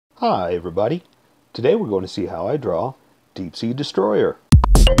Hi everybody, today we're going to see how I draw Deep Sea Destroyer.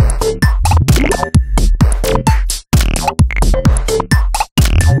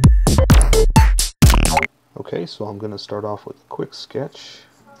 Okay, so I'm going to start off with a quick sketch,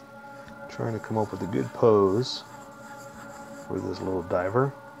 trying to come up with a good pose for this little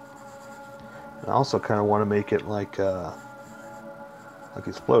diver. And I also kind of want to make it like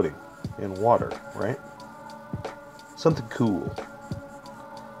he's floating in water, right? Something cool.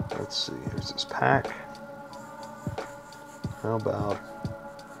 Let's see, here's his pack. How about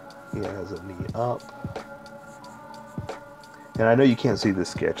he has a knee up? And I know you can't see this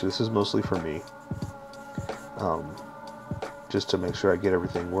sketch. This is mostly for me. Just to make sure I get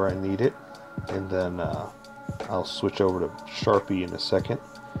everything where I need it. And then I'll switch over to Sharpie in a second,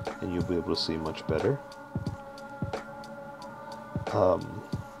 and you'll be able to see much better. But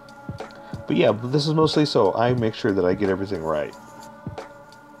yeah, this is mostly so I make sure that I get everything right.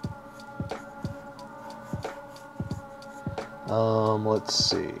 Let's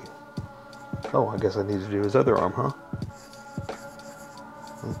see. Oh, I guess I need to do his other arm, huh?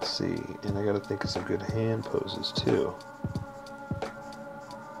 Let's see. And I gotta think of some good hand poses, too.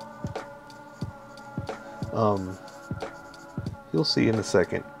 You'll see in a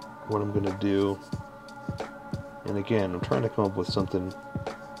second what I'm gonna do. And again, I'm trying to come up with something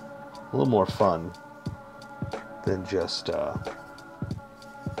a little more fun than just a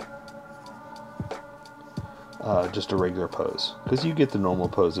regular pose, because you get the normal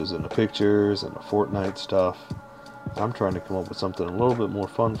poses in the pictures and the Fortnite stuff. I'm trying to come up with something a little bit more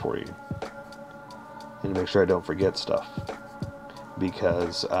fun for you, and to make sure I don't forget stuff,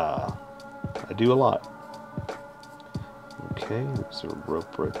 because I do a lot. Okay, there's a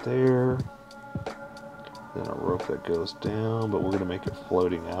rope right there, then a rope that goes down, but we're going to make it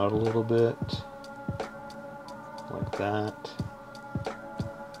floating out a little bit, like that.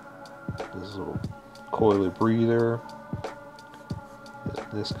 This little coily breather.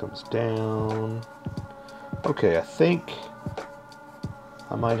 This comes down. Okay, I think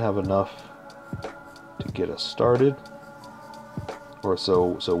I might have enough to get us started, or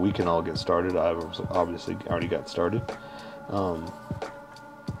so we can all get started. I've obviously already got started, and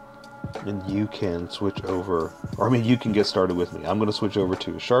you can switch over, or I mean, you can get started with me. I'm going to switch over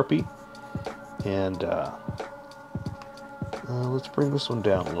to a Sharpie, and let's bring this one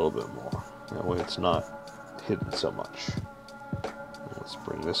down a little bit more. That way it's not hidden so much. Let's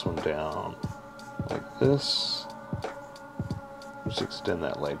bring this one down like this. Just extend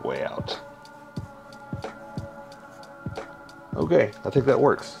that leg way out. Okay, I think that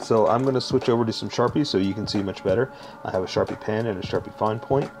works. So I'm going to switch over to some Sharpies so you can see much better. I have a Sharpie pen and a Sharpie fine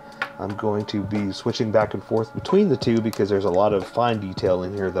point. I'm going to be switching back and forth between the two because there's a lot of fine detail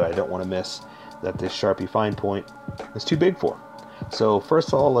in here that I don't want to miss, that this Sharpie fine point is too big for. So first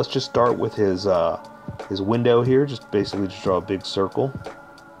of all, let's just start with his window here. Just basically just draw a big circle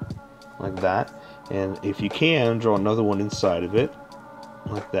like that, and if you can, draw another one inside of it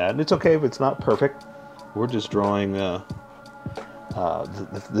like that. And it's okay if it's not perfect. We're just drawing the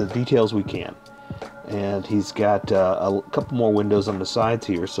details we can. And he's got a couple more windows on the sides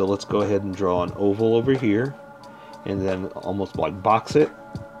here, so let's go ahead and draw an oval over here, and then almost like box it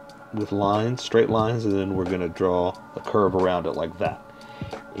with lines, straight lines, and then we're going to draw a curve around it like that,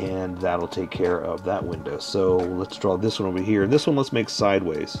 and that'll take care of that window. So let's draw this one over here. This one let's make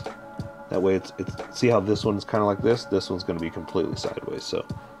sideways. That way it's see how this one's kind of like this one's going to be completely sideways. So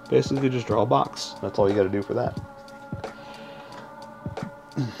basically just draw a box. That's all you got to do for that.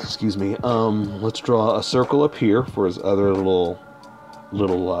 Excuse me. Let's draw a circle up here for his other little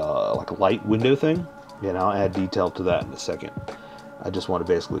like light window thing, and I'll add detail to that in a second. I just want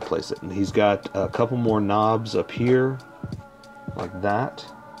to basically place it. And he's got a couple more knobs up here, like that.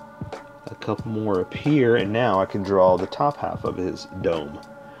 A couple more up here, and now I can draw the top half of his dome.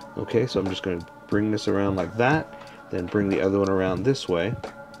 Okay, so I'm just going to bring this around like that, then bring the other one around this way,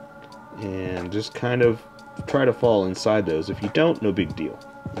 and just kind of try to fall inside those. If you don't, no big deal.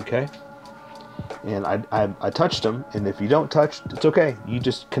 Okay? And I touched them, and if you don't touch, it's okay. You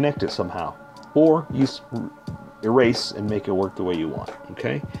just connect it somehow. Or you erase and make it work the way you want.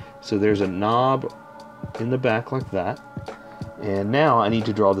 Okay, so there's a knob in the back like that, and now I need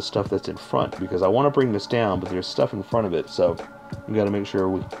to draw the stuff that's in front, because I want to bring this down, but there's stuff in front of it, so we got to make sure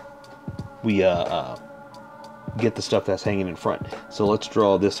we get the stuff that's hanging in front. So let's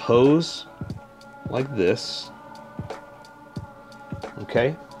draw this hose like this.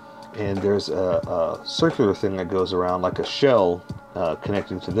 Okay, and there's a circular thing that goes around like a shell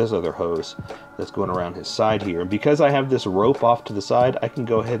connecting to this other hose that's going around his side here. And because I have this rope off to the side, I can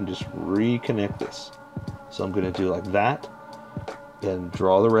go ahead and just reconnect this. So I'm going to do like that, and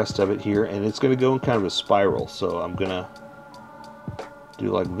draw the rest of it here, and it's going to go in kind of a spiral. So I'm going to do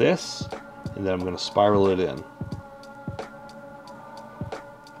like this, and then I'm going to spiral it in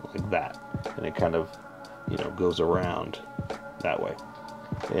like that, and it kind of, you know, goes around that way.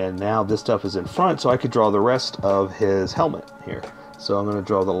 And now this stuff is in front, so I could draw the rest of his helmet here. So I'm going to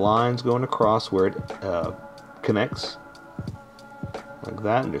draw the lines going across where it connects like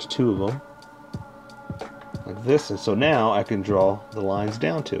that, and there's two of them like this, and so now I can draw the lines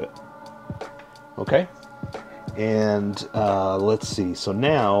down to it. Okay, and let's see, so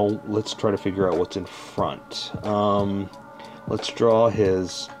now let's try to figure out what's in front. Let's draw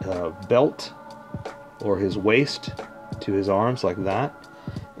his belt or his waist to his arms like that,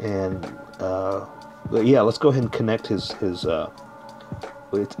 and yeah, let's go ahead and connect his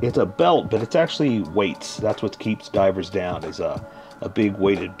it's a belt, but it's actually weights. That's what keeps divers down, is a big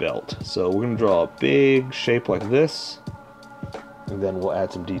weighted belt. So we're going to draw a big shape like this, and then we'll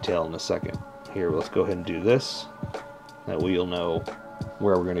add some detail in a second. Here, let's go ahead and do this. That way you'll know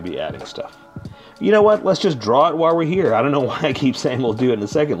where we're going to be adding stuff. You know what? Let's just draw it while we're here. I don't know why I keep saying we'll do it in a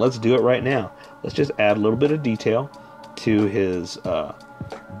second. Let's do it right now. Let's just add a little bit of detail to his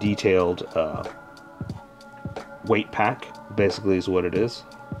detailed weight pack, basically is what it is.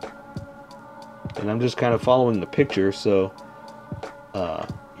 And I'm just kind of following the picture, so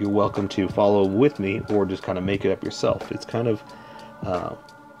you're welcome to follow with me or just kind of make it up yourself. It's kind of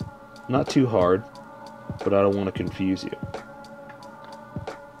not too hard, but I don't want to confuse you.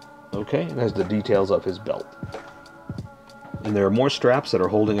 Okay, and there's the details of his belt. And there are more straps that are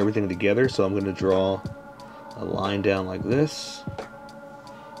holding everything together, so I'm going to draw a line down like this.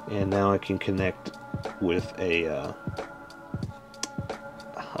 And now I can connect with a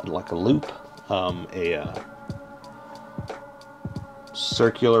like a loop, a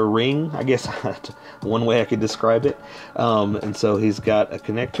circular ring, I guess. One way I could describe it. And so he's got a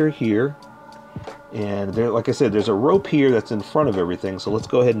connector here, and there, like I said, there's a rope here that's in front of everything, so let's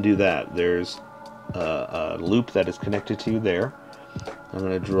go ahead and do that. There's a loop that is connected to there. I'm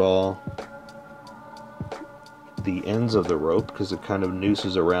going to draw the ends of the rope because it kind of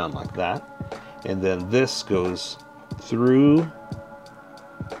nooses around like that, and then this goes through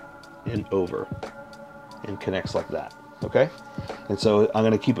and over and connects like that. Okay, and so I'm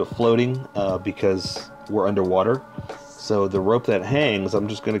going to keep it floating because we're underwater. So the rope that hangs, I'm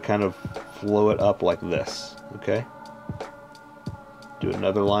just going to kind of flow it up like this. Okay, do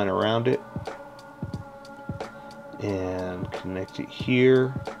another line around it and connect it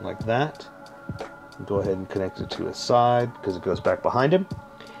here like that. Go ahead and connect it to his side because it goes back behind him.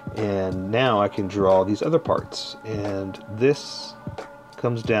 And now I can draw these other parts, and this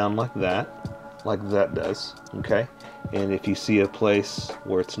comes down like that does. Okay, and if you see a place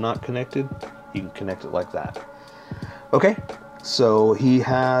where it's not connected, you can connect it like that. Okay, so he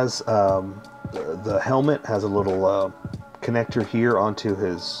has the helmet has a little connector here onto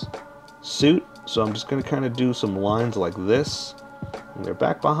his suit, so I'm just going to kind of do some lines like this, and they're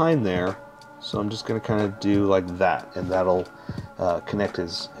back behind there, so I'm just going to kind of do like that, and that'll connect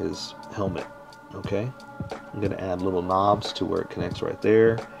his helmet. Okay, I'm going to add little knobs to where it connects right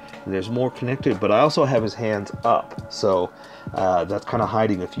there. And there's more connected, but I also have his hands up, so that's kind of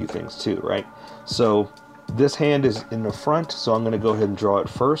hiding a few things too, right? So this hand is in the front, so I'm going to go ahead and draw it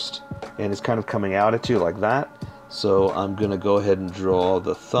first, and it's kind of coming out at you like that. So I'm going to go ahead and draw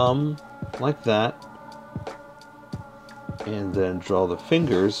the thumb like that, and then draw the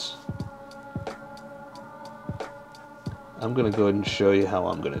fingers. I'm going to go ahead and show you how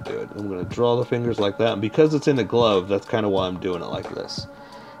I'm going to do it. I'm going to draw the fingers like that, and because it's in a glove, that's kind of why I'm doing it like this.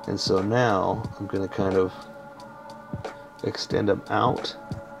 And so now I'm going to kind of extend them out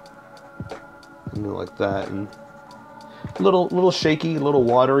and do like that, and a little shaky, a little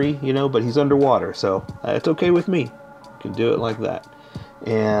watery, you know, but he's underwater, so it's okay with me. You can do it like that.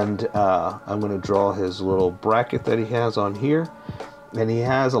 And I'm going to draw his little bracket that he has on here, and he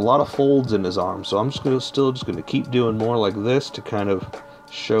has a lot of folds in his arm, so I'm just going to keep doing more like this to kind of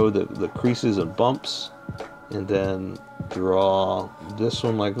show the creases and bumps, and then draw this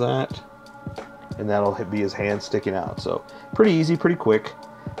one like that, and that'll be his hand sticking out. So pretty easy, pretty quick.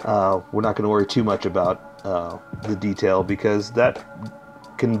 We're not going to worry too much about the detail because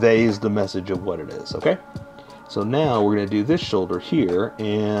that conveys the message of what it is. Okay, so now we're going to do this shoulder here,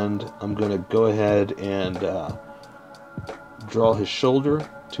 and I'm going to go ahead and draw his shoulder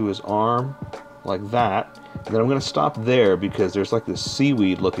to his arm like that, and then I'm going to stop there because there's like this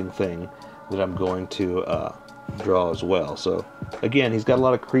seaweed looking thing that I'm going to draw as well. So again, he's got a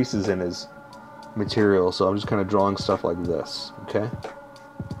lot of creases in his material, so I'm just kind of drawing stuff like this. Okay,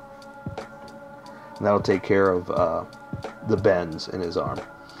 and that'll take care of the bends in his arm.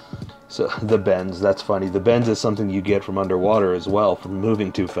 So the bends, that's funny. The bends is something you get from underwater as well, from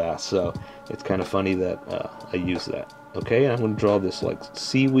moving too fast. So it's kind of funny that I use that. Okay, I'm going to draw this like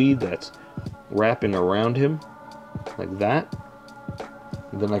seaweed that's wrapping around him, like that.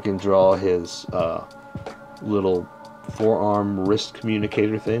 And then I can draw his little forearm wrist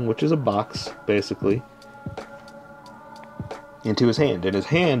communicator thing, which is a box, basically, into his hand. And his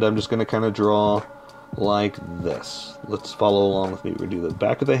hand, I'm just going to kind of draw like this. Let's follow along with me. We're going to do the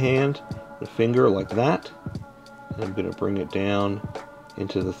back of the hand, the finger like that. And I'm going to bring it down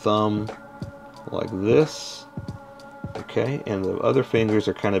into the thumb like this. Okay, and the other fingers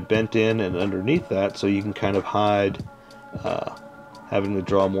are kind of bent in and underneath that, so you can kind of hide having to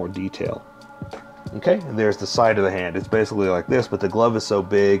draw more detail. Okay, and there's the side of the hand. It's basically like this, but the glove is so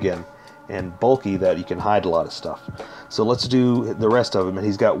big and bulky that you can hide a lot of stuff. So let's do the rest of him. And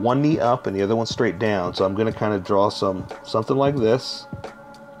he's got one knee up and the other one straight down. So I'm going to kind of draw something like this.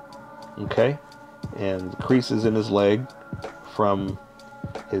 Okay, and the creases in his leg from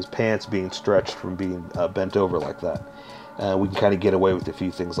his pants being stretched from being bent over like that. We can kind of get away with a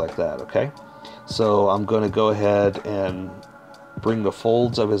few things like that. Okay, so I'm going to go ahead and bring the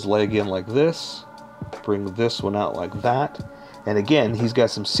folds of his leg in like this. Bring this one out like that. And again, he's got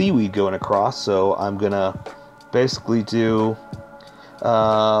some seaweed going across, so I'm gonna basically do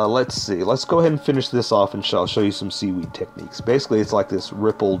let's see, let's go ahead and finish this off, and I'll show you some seaweed techniques. Basically, it's like this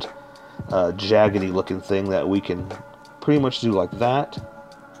rippled jaggedy looking thing that we can pretty much do like that.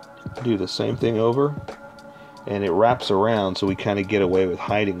 Do the same thing over, and it wraps around, so we kind of get away with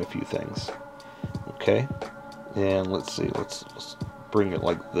hiding a few things. Okay, and let's see, let's bring it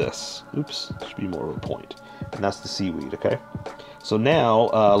like this. Oops, should be more of a point. And that's the seaweed. Okay, so now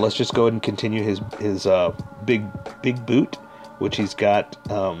let's just go ahead and continue his big boot, which he's got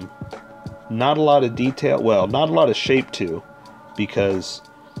not a lot of detail, well, not a lot of shape to, because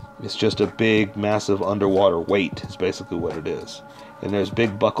it's just a big massive underwater weight is basically what it is. And there's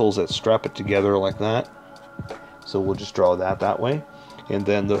big buckles that strap it together like that, so we'll just draw that way. And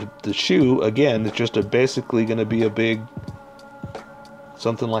then the shoe, again, is just basically going to be a big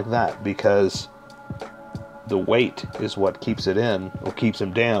something like that, because the weight is what keeps it in, or keeps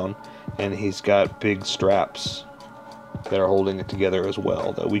him down, and he's got big straps that are holding it together as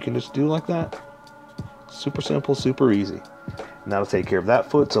well, that we can just do like that. Super simple, super easy. And that'll take care of that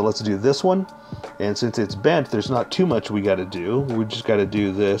foot. So let's do this one. And since it's bent, there's not too much we got to do. We just got to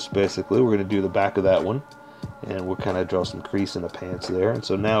do this, basically. We're going to do the back of that one, and we'll kind of draw some crease in the pants there. And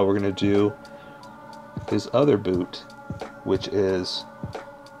so now we're going to do his other boot, which is,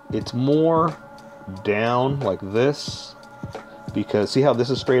 it's more down like this, because see how this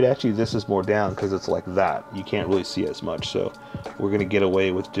is straight at you? This is more down because it's like that. You can't really see as much, so we're going to get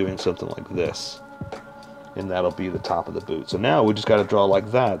away with doing something like this, and that'll be the top of the boot. So now we just got to draw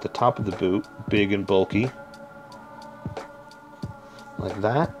like that, the top of the boot, big and bulky, like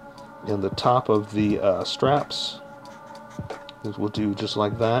that, and the top of the straps, we'll do just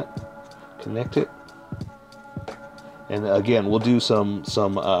like that, connect it, and again we'll do some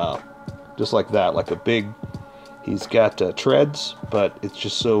just like that, like a big, he's got treads, but it's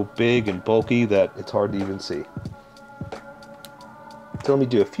just so big and bulky that it's hard to even see. So let me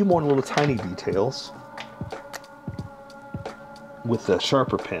do a few more little tiny details with the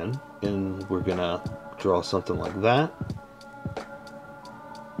sharper pen, and we're gonna draw something like that,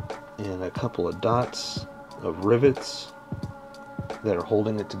 and a couple of dots of rivets that are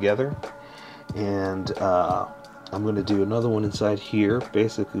holding it together. And I'm going to do another one inside here.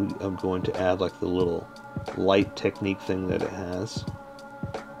 Basically, I'm going to add like the little light technique thing that it has.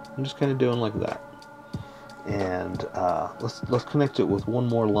 I'm just kind of doing like that. And let's connect it with one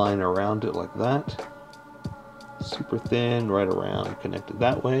more line around it like that. Super thin, right around, connect it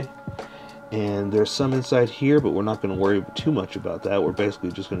that way. And there's some inside here, but we're not going to worry too much about that. We're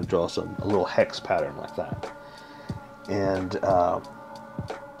basically just going to draw a little hex pattern like that. And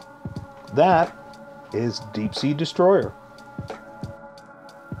that is Deep Sea Destroyer.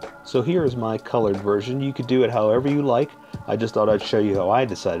 So here is my colored version. You could do it however you like. I just thought I'd show you how I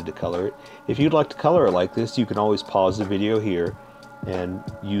decided to color it. If you'd like to color it like this, you can always pause the video here and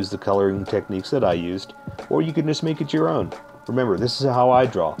use the coloring techniques that I used, or you can just make it your own. Remember, this is how I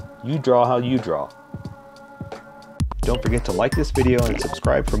draw. You draw how you draw. Don't forget to like this video and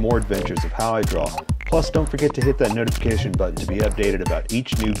subscribe for more adventures of how I draw. Plus, don't forget to hit that notification button to be updated about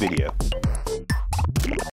each new video.